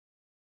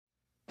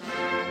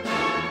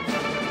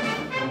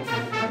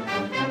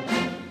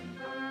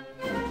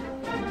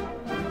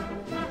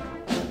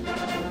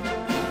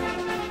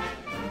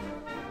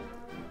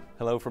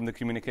Hello from the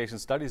Communication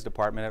Studies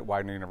Department at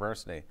Widener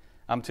University.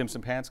 I'm Tim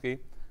Simpanski,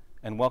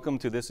 and welcome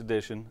to this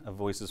edition of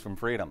Voices from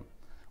Freedom.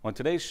 On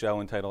today's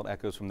show, entitled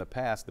Echoes from the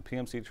Past, the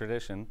PMC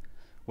Tradition,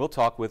 we'll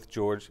talk with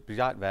George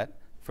Bjotvedt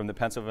from the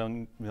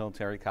Pennsylvania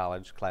Military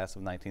College, class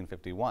of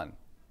 1951.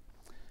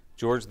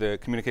 George, the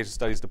Communication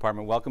Studies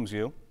Department welcomes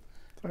you.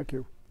 Thank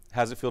you.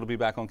 How does it feel to be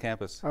back on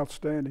campus?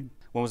 Outstanding.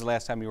 When was the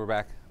last time you were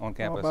back on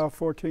campus? About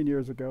 14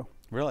 years ago.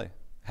 Really?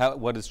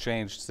 What has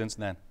changed since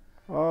then?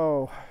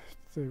 Oh,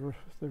 the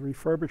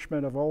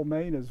refurbishment of Old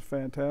Main is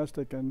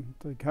fantastic, and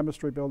the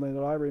chemistry building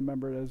that I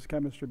remember as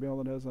chemistry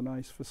building has a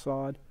nice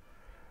facade.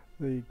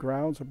 The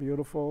grounds are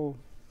beautiful.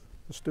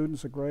 The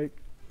students are great.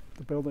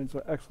 The buildings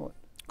are excellent.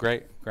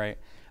 Great, great.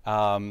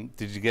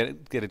 Did you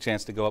get a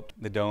chance to go up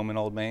the dome in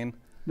Old Main?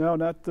 No,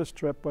 not this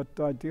trip, but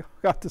I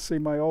got to see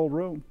my old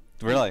room.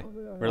 Really?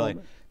 Really?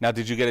 Now,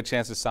 did you get a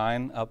chance to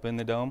sign up in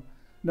the dome?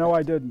 No,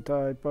 I didn't,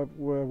 but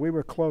we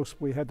were close.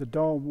 We had the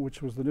dome,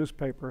 which was the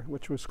newspaper,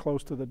 which was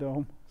close to the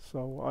dome.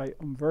 So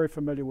I'm very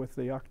familiar with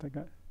the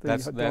octagon.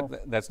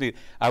 That's neat.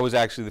 I was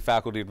actually the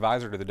faculty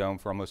advisor to the dome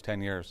for almost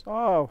 10 years.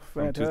 Oh,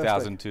 fantastic. From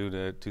 2002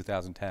 to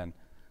 2010.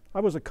 I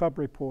was a cub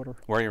reporter.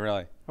 Were you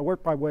really? I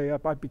worked my way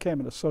up. I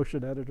became an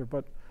associate editor,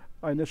 but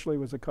I initially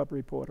was a cub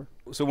reporter.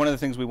 So one of the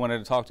things we wanted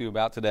to talk to you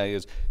about today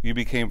is you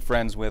became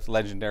friends with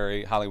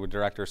legendary Hollywood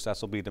director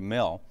Cecil B.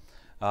 DeMille,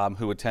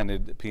 who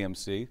attended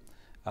PMC.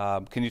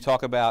 Can you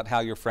talk about how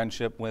your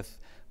friendship with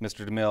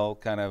Mr.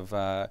 DeMille kind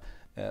of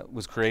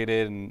was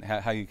created and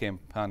how you came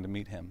upon to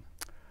meet him?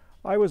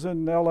 I was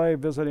in LA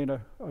visiting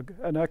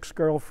an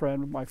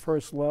ex-girlfriend, my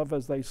first love,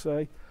 as they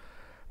say,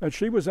 and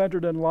she was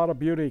entered in a lot of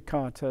beauty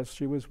contests.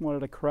 She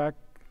wanted to crack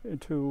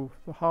into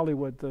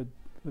Hollywood, the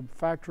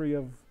factory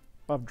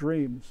of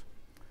dreams,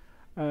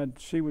 and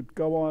she would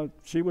go on.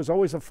 She was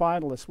always a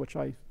finalist, which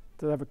I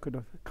never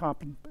could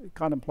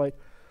contemplate.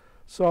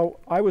 So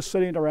I was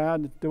sitting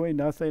around doing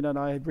nothing, and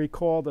I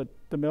recalled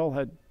that DeMille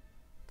had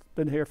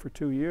been here for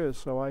 2 years.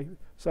 So I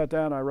sat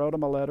down, I wrote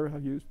him a letter. I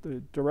used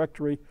the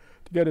directory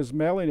to get his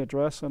mailing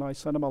address, and I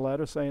sent him a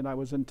letter saying I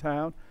was in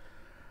town,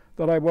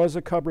 that I was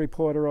a cub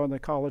reporter on the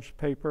college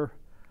paper,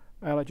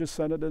 and I just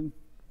sent it in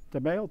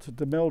the mail to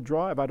DeMille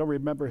Drive. I don't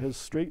remember his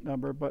street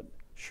number, but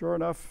sure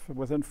enough,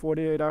 within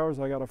 48 hours,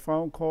 I got a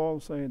phone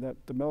call saying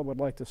that DeMille would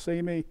like to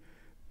see me.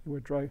 He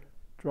would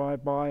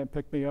drive by and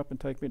pick me up and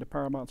take me to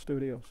Paramount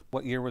Studios.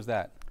 What year was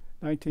that?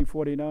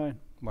 1949.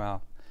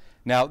 Wow.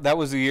 Now, that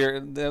was the year,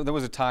 there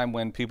was a time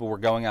when people were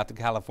going out to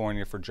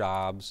California for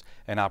jobs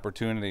and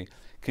opportunity.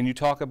 Can you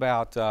talk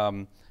about,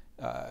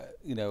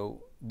 you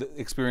know, the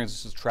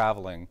experiences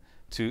traveling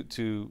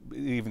to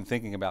even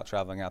thinking about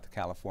traveling out to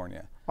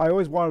California? I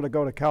always wanted to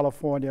go to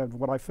California.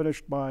 When I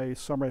finished my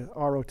summer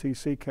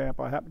ROTC camp,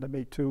 I happened to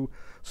meet two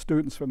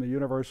students from the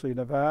University of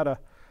Nevada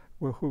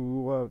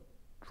who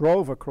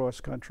drove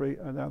across country,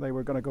 and now they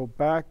were going to go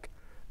back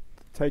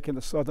taking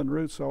the southern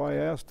route. So I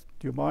asked,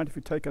 do you mind if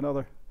you take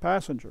another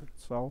passenger?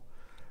 So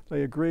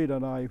they agreed,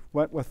 and I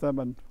went with them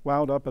and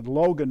wound up in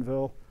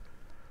Loganville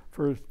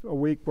for a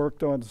week,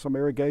 worked on some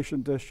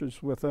irrigation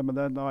dishes with them, and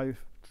then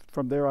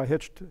from there I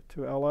hitched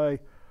to LA.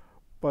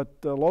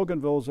 But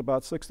Loganville is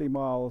about 60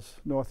 miles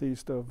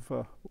northeast of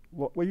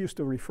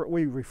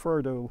we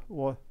refer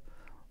to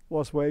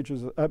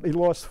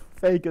Las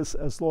Vegas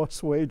as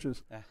Lost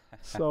Wages.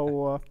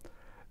 So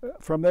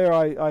from there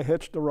I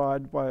hitched a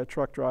ride by a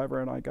truck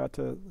driver, and I got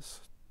to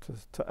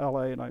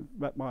LA, and I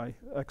met my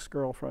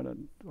ex-girlfriend,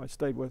 and I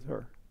stayed with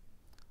her.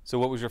 So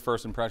what was your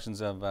first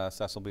impressions of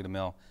Cecil B.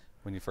 DeMille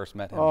when you first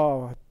met him?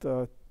 Oh,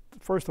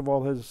 first of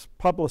all, his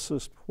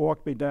publicist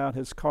walked me down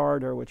his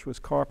corridor, which was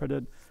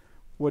carpeted,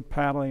 wood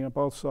paneling on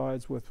both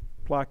sides with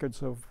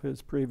placards of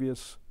his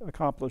previous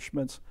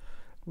accomplishments.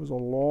 It was a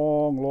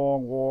long,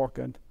 long walk,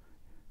 and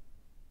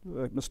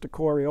Mr.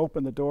 Corey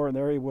opened the door, and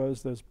there he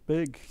was, this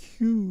big,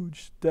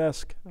 huge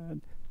desk,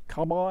 and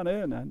come on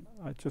in. And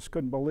I just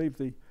couldn't believe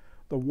the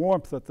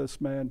warmth that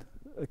this man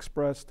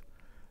expressed.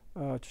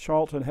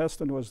 Charlton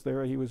Heston was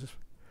there. He was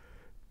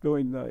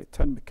doing the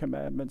 10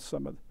 Commandments,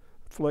 some of the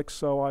flicks,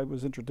 so I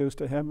was introduced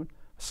to him,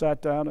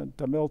 sat down, and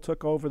DeMille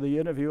took over the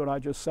interview, and I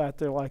just sat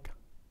there like,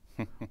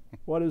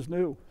 what is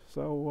new?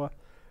 So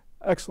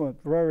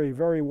excellent, very,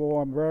 very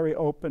warm, very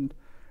open,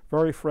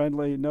 very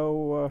friendly,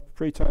 no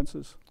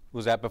pretenses.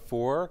 Was that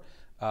before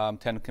 10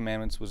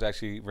 Commandments was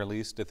actually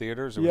released to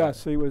theaters? Or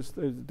yes, he was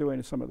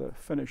doing some of the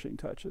finishing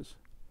touches.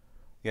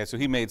 Yeah, so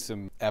he made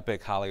some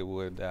epic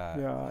Hollywood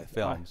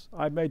films.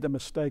 I made the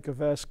mistake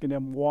of asking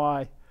him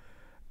why,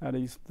 and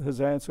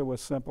his answer was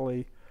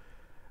simply,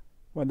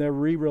 when they're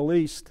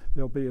re-released,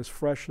 they'll be as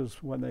fresh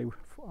as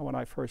when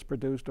I first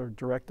produced or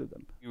directed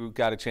them. You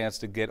got a chance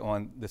to get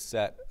on the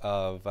set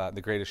of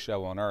The Greatest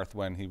Show on Earth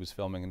when he was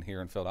filming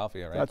here in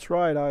Philadelphia, right? That's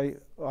right.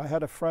 I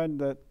had a friend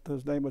that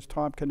his name was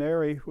Tom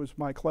Canary, who was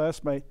my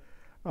classmate,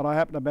 and I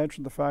happened to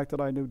mention the fact that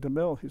I knew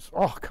DeMille. He said,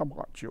 "Oh, come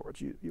on,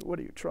 George, what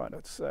are you trying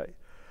to say?"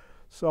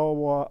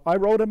 So I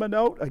wrote him a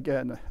note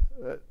again.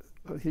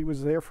 He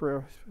was there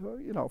for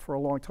a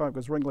long time,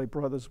 because Ringling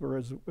Brothers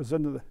was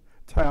into the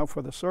town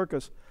for the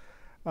circus.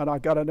 And I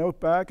got a note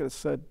back and it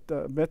said,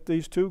 met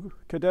these two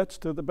cadets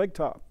to the big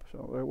top.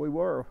 So there we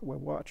were. We're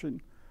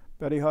watching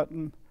Betty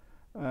Hutton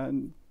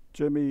and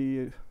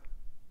Jimmy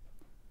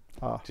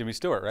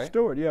Stewart, right?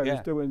 Stewart, yeah.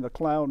 He's doing the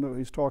clown.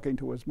 He's talking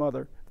to his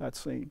mother, that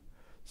scene.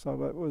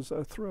 So it was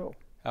a thrill.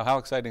 How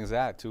exciting is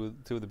that? Two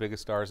of the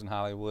biggest stars in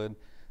Hollywood.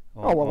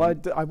 Oh, well,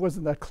 I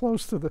wasn't that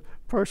close to the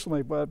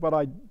personally, but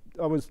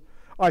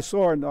I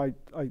saw and I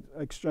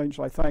exchanged.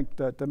 I thanked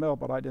DeMille,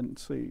 but I didn't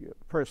see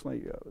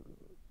personally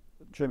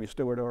Jimmy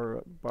Stewart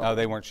or. Oh,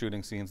 they weren't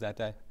shooting scenes that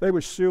day. They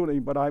were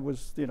shooting, but I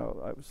was,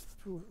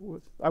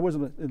 I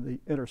wasn't in the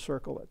inner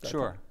circle at that time.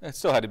 Sure, it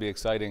still had to be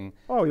exciting.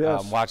 Oh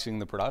yes. Watching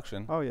the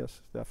production. Oh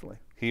yes, definitely.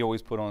 He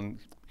always put on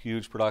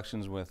huge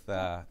productions with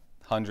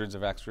hundreds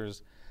of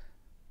extras.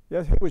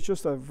 Yeah, he was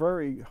just a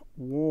very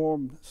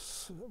warm,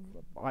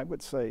 I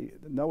would say,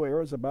 no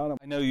airs about him.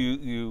 I know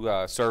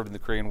you served in the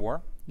Korean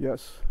War.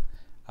 Yes.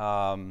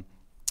 How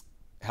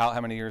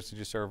many years did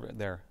you serve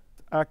there?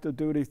 Active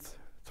duty,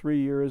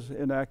 3 years,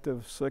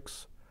 inactive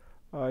 6.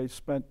 I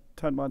spent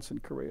 10 months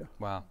in Korea.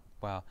 Wow,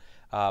 wow.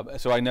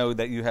 So I know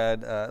that you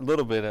had a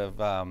little bit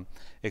of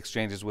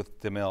exchanges with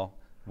DeMille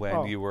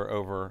when you were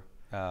over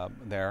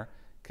there.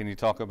 Can you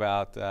talk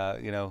about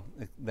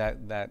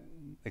that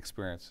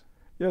experience?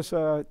 Yes,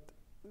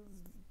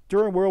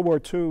 during World War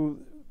II,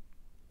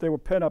 there were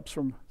pinups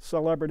from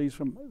celebrities,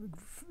 from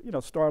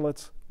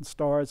starlets and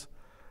stars,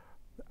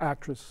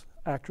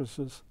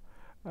 actresses,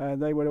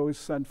 and they would always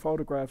send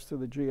photographs to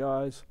the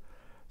GIs.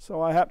 So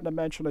I happened to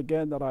mention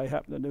again that I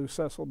happened to know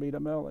Cecil B.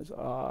 DeMille. He said,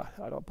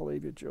 I don't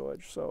believe you,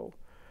 George. So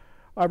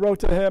I wrote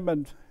to him,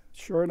 and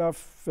sure enough,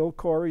 Phil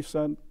Corey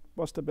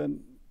must have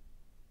been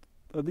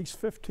at least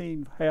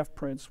 15 half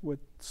prints with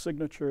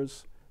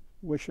signatures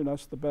wishing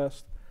us the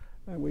best.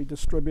 And we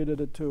distributed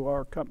it to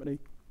our company.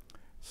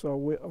 So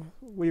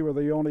we were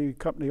the only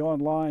company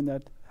online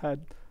that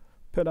had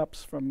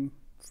pinups from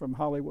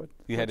Hollywood.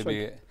 You had to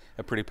be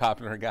a pretty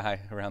popular guy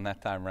around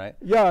that time, right?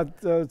 Yeah,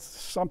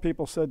 some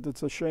people said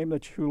it's a shame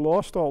that you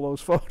lost all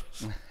those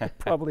photos.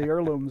 Probably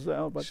heirlooms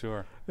now, but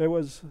sure. It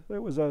was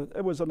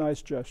a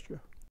nice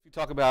gesture. You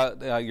talk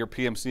about your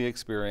PMC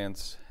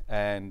experience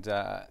and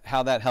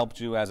how that helped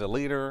you as a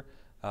leader,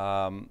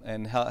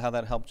 and how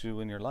that helped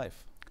you in your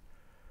life.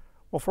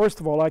 Well, first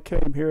of all, I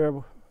came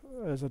here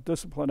as a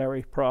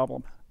disciplinary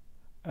problem,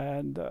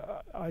 and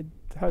I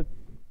had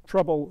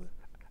trouble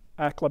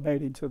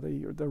acclimating to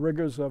the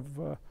rigors of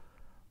a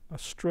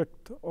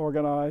strict,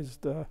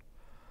 organized,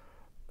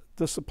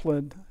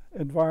 disciplined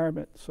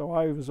environment. So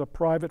I was a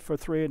private for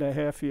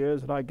 3.5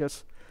 years, and I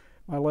guess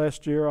my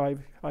last year I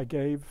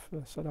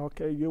said,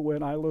 okay, you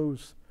win, I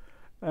lose.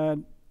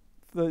 And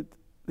the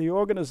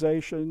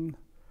organization,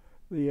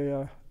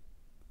 the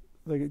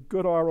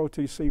good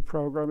ROTC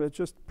program, it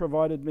just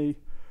provided me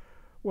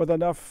with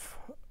enough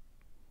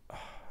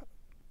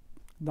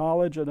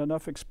knowledge and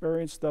enough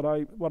experience that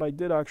when I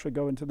did actually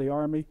go into the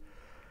Army,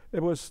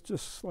 it was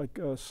just like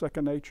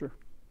second nature.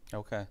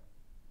 Okay.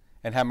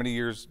 And how many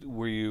years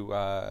were you,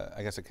 I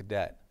guess, a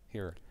cadet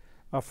here?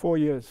 4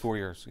 years. 4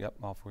 years, yep,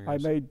 all 4 years. I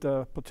made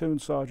platoon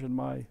sergeant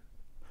my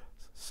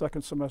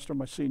second semester of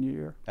my senior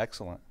year.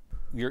 Excellent.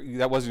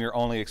 That wasn't your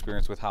only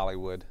experience with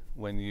Hollywood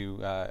when you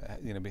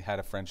had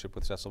a friendship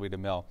with Cecil B.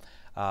 DeMille.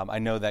 I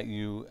know that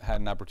you had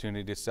an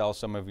opportunity to sell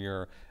some of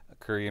your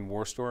Korean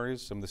War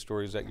stories, some of the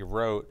stories that you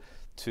wrote,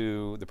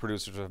 to the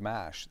producers of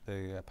MASH,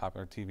 the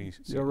popular TV show.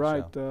 You're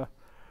right.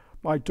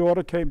 My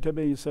daughter came to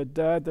me and said,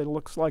 "Dad, it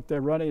looks like they're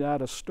running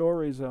out of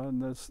stories on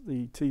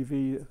the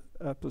TV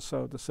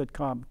episode, the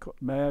sitcom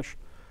MASH."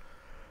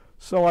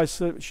 So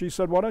she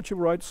said, "Why don't you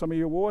write some of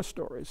your war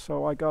stories?"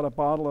 So I got a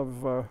bottle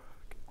of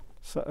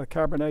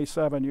Cabernet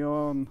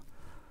Sauvignon,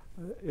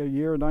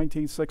 year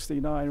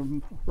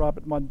 1969,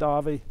 Robert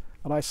Mondavi,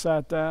 and I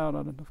sat down,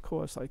 and of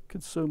course I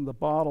consumed the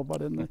bottle,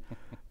 but in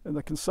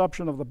the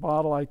consumption of the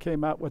bottle I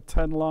came out with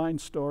 10-line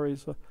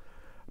stories,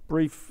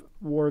 brief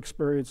war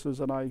experiences,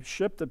 and I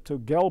shipped it to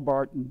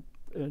Gelbart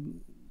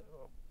in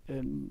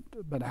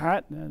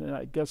Manhattan, and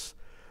I guess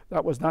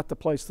that was not the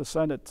place to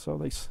send it,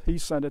 so he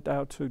sent it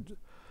out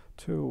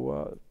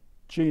to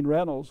Gene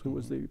Reynolds, who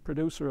was the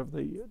producer of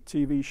the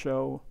TV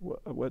show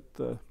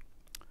with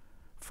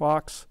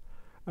Fox,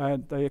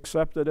 and they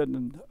accepted it,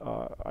 and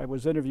I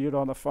was interviewed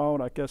on the phone.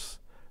 I guess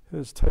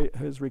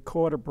his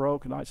recorder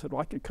broke, and I said,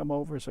 well, I could come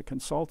over as a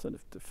consultant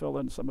to fill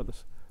in some of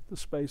the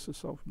spaces,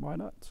 so why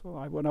not? So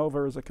I went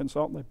over as a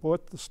consultant. They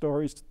bought the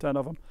stories, 10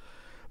 of them.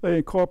 They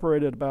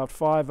incorporated about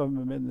 5 of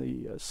them in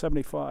the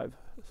 75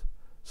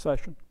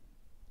 season.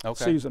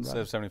 Instead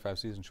of 75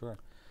 season, sure.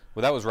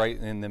 Well, that was right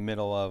in the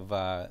middle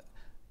of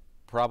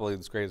probably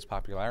its greatest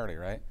popularity,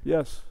 right?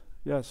 Yes,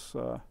 yes.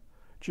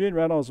 Gene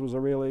Reynolds was a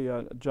really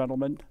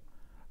gentleman.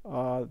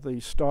 The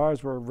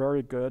stars were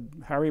very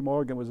good. Harry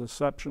Morgan was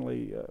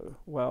exceptionally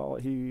well.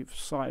 He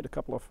signed a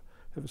couple of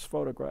his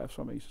photographs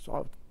for me. He said,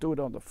 "I'll do it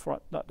on the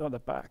front, not on the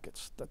back.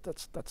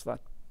 That's not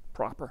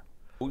proper."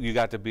 You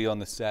got to be on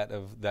the set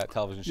of that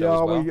television show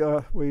Yeah, as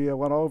well? we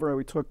went over and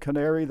we took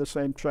Canary, the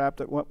same chap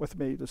that went with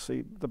me to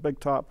see The Big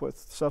Top with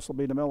Cecil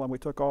B. DeMille, and we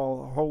took the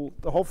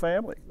whole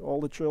family,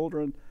 all the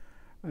children,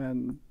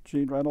 and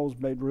Gene Reynolds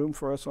made room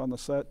for us on the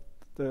set.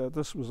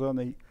 This was on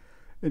the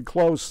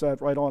enclosed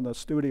set right on the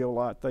studio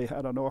lot. They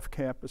had an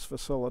off-campus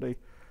facility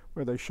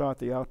where they shot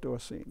the outdoor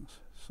scenes.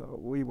 So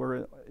we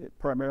were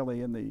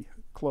primarily in the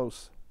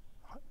close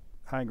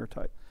hangar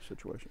type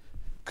situation.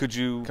 Could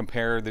you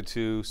compare the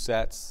two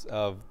sets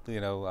of,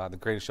 The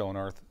Greatest Show on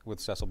Earth with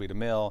Cecil B.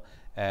 DeMille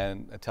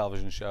and a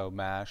television show,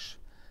 MASH?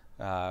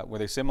 Were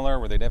they similar?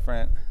 Were they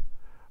different?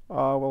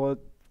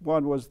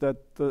 One was that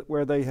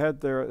where they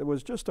had it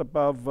was just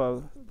above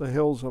the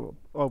hills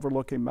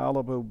overlooking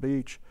Malibu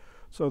Beach.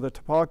 So the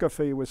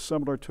topography was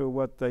similar to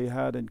what they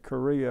had in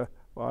Korea.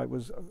 I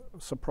was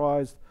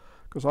surprised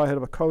because I had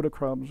a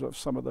Kodachromes of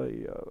some of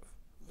the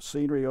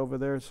scenery over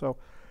there. So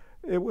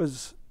it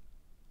was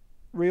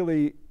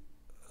really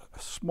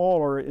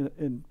smaller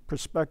in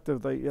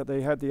perspective.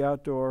 They had the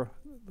outdoor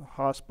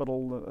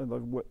hospital and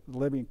the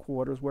living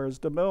quarters, whereas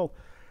DeMille,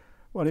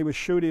 when he was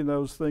shooting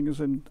those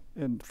things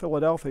in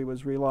Philadelphia,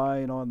 was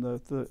relying on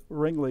the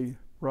Ringley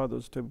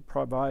brothers to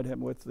provide him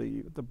with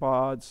the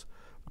bods,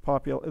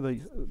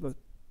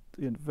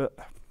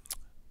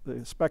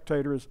 the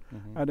spectators,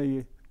 and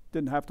he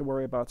didn't have to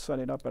worry about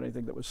setting up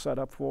anything that was set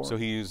up for him. So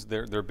he used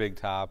their big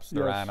tops,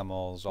 their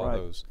animals, all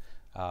those.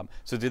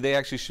 So did they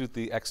actually shoot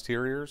the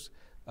exteriors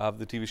of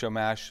the TV show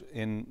MASH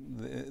in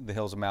the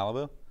hills of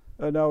Malibu?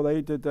 No,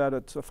 they did that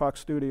at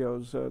Fox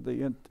Studios,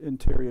 the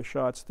interior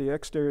shots. The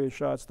exterior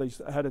shots, they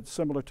had it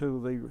similar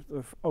to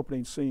the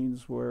opening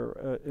scenes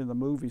where in the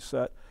movie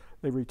set,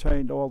 they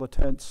retained all the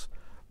tents,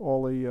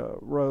 all the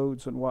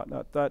roads and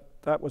whatnot.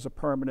 That was a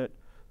permanent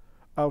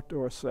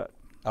outdoor set.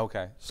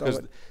 Okay,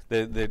 because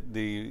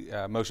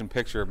the motion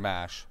picture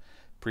MASH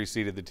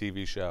preceded the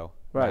TV show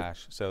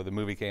MASH. So the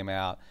movie came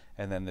out,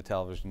 and then the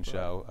television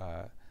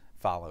show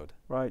followed.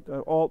 Right.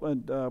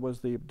 Altman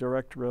was the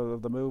director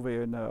of the movie,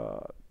 and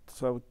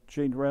so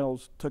Gene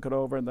Reynolds took it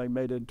over, and they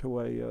made it into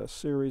a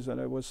series,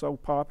 and it was so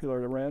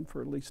popular it ran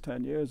for at least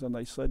 10 years, and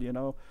they said,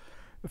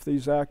 if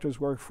these actors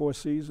work 4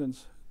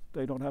 seasons,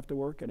 they don't have to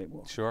work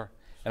anymore. Sure.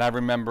 And I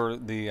remember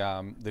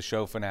the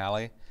show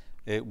finale.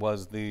 It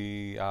was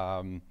the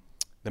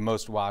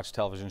most watched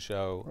television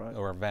show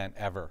or event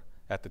ever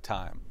at the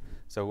time.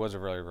 So it was a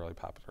really, really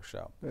popular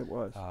show. It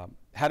was.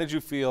 How did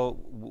you feel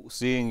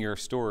seeing your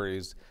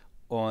stories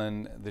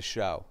on the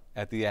show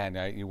at the end?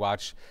 Right? You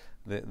watch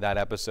that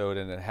episode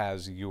and it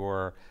has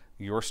your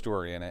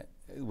story in it.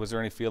 Was there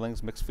any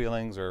mixed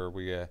feelings, or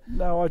were you?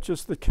 No, it's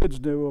just the kids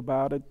knew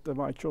about it.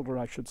 My children,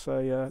 I should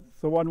say.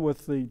 The one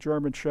with the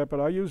German Shepherd.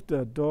 I used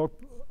a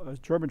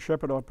German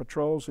Shepherd on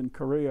patrols in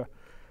Korea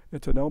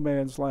into no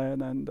man's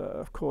land, and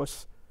of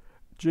course,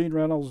 Gene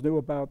Reynolds knew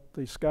about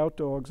the scout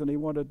dogs, and he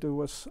wanted to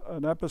do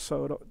an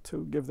episode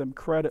to give them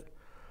credit.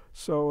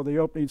 So the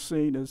opening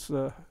scene is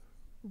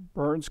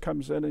Burns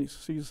comes in and he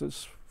sees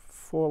his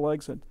 4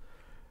 legs and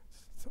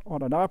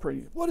on an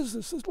operating. What is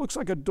this? This looks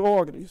like a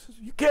dog. And he says,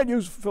 you can't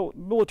use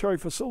military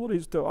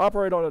facilities to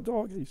operate on a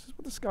dog. And he says,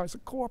 well, this guy's a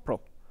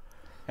corporal.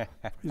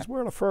 He's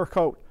wearing a fur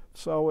coat.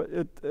 So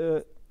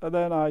and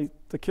then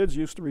the kids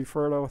used to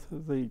refer to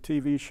the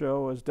TV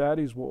show as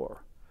Daddy's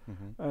War.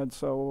 And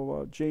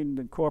so Gene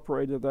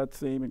incorporated that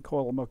theme and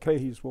called it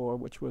Mulcahy's War,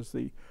 which was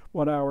the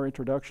 1-hour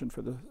introduction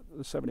for the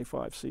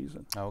 75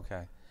 season.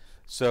 Okay.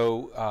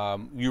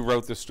 So you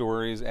wrote the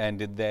stories, and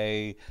did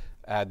they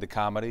add the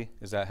comedy?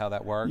 Is that how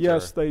that worked?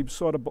 Yes, they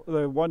sort of,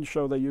 the one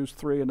show they used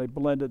 3 and they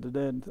blended it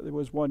in. There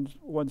was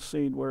one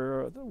scene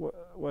where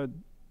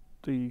when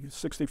the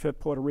 65th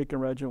Puerto Rican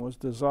Regiment was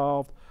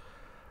dissolved,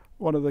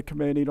 one of the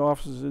commanding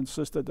officers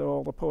insisted that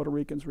all the Puerto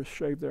Ricans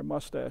shave their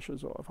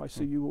mustaches off. I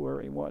see you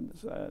wearing one.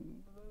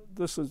 And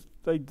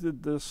they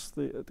did this,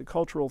 the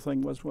cultural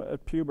thing was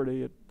at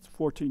puberty, at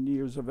 14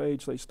 years of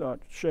age, they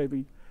start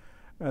shaving,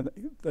 and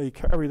they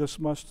carry this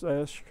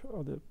mustache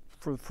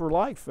for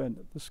life.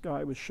 And this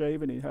guy was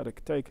shaving, he had to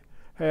take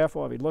half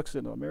off. He looks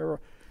in the mirror,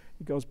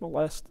 he goes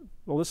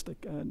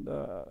ballistic, and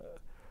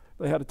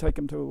they had to take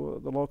him to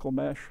the local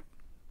MASH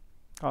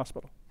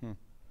hospital.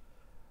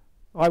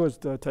 I was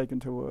taken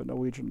to a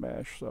Norwegian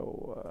MASH,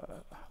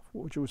 so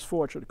which was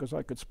fortunate because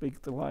I could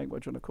speak the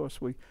language. And of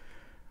course, we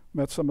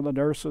met some of the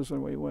nurses,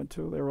 and we went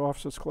to their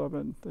officers club,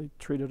 and they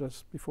treated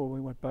us before we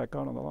went back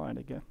on the line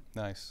again.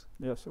 Nice.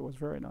 Yes, it was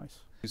very nice.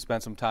 You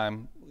spent some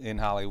time in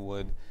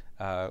Hollywood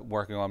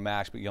working on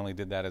MASH, but you only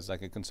did that as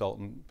like a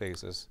consultant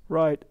basis.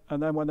 Right,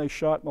 and then when they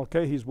shot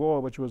Mulcahy's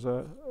War, which was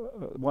a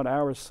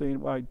 1-hour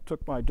scene, I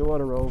took my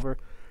daughter over,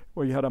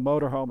 where you had a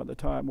motorhome at the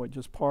time. We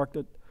just parked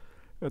it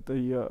at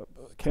the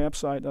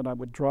campsite, and I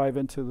would drive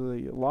into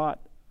the lot,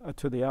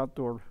 to the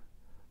outdoor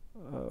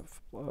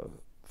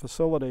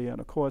facility, and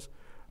of course,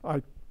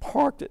 I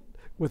parked it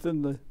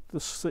within the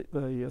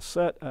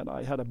set, and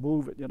I had to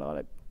move it,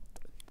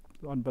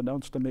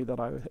 unbeknownst to me that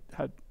I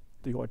had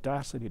the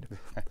audacity to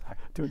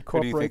Who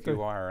incorporate. do you think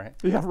you are, right?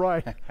 Yeah,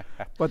 right.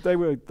 But they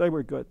were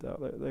good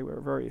though. They were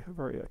very,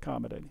 very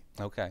accommodating.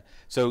 Okay.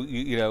 So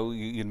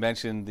you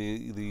mentioned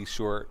the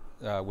short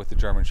with the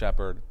German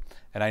Shepherd,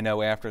 and I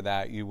know after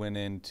that you went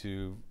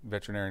into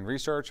veterinarian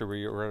research, or were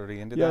you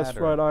already into that? Yes,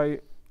 right.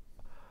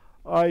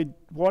 I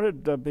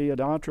wanted to be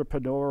an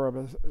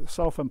entrepreneur,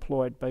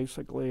 self-employed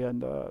basically,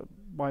 and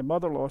my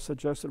mother-in-law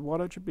suggested, "Why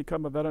don't you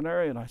become a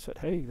veterinarian?" I said,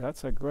 "Hey,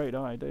 that's a great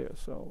idea."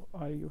 So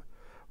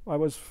I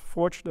was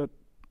fortunate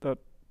that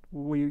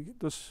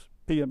this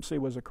PMC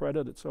was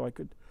accredited, so I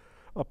could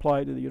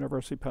apply to the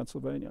University of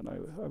Pennsylvania, and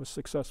I was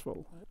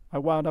successful. I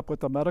wound up with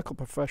the medical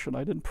profession.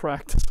 I didn't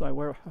practice. I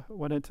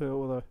went into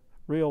the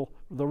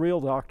real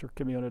doctor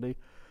community.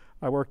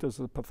 I worked as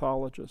a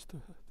pathologist.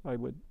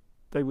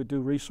 They would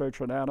do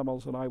research on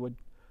animals, and I would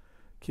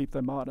keep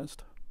them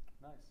honest.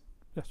 Nice.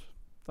 Yes,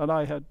 and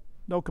I had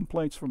no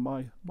complaints from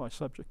my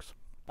subjects.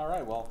 All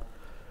right. Well,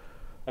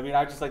 I mean,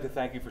 I'd just like to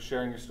thank you for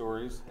sharing your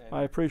stories. And,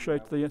 I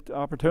appreciate the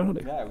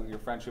opportunity. Yeah, your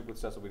friendship with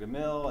Cecil B.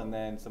 DeMille, and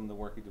then some of the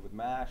work you did with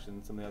MASH,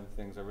 and some of the other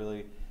things.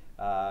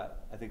 I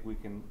think we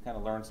can kind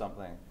of learn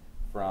something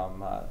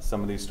from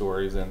some of these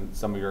stories and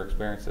some of your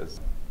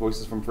experiences.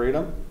 Voices from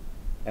Freedom,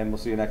 and we'll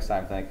see you next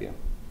time. Thank you.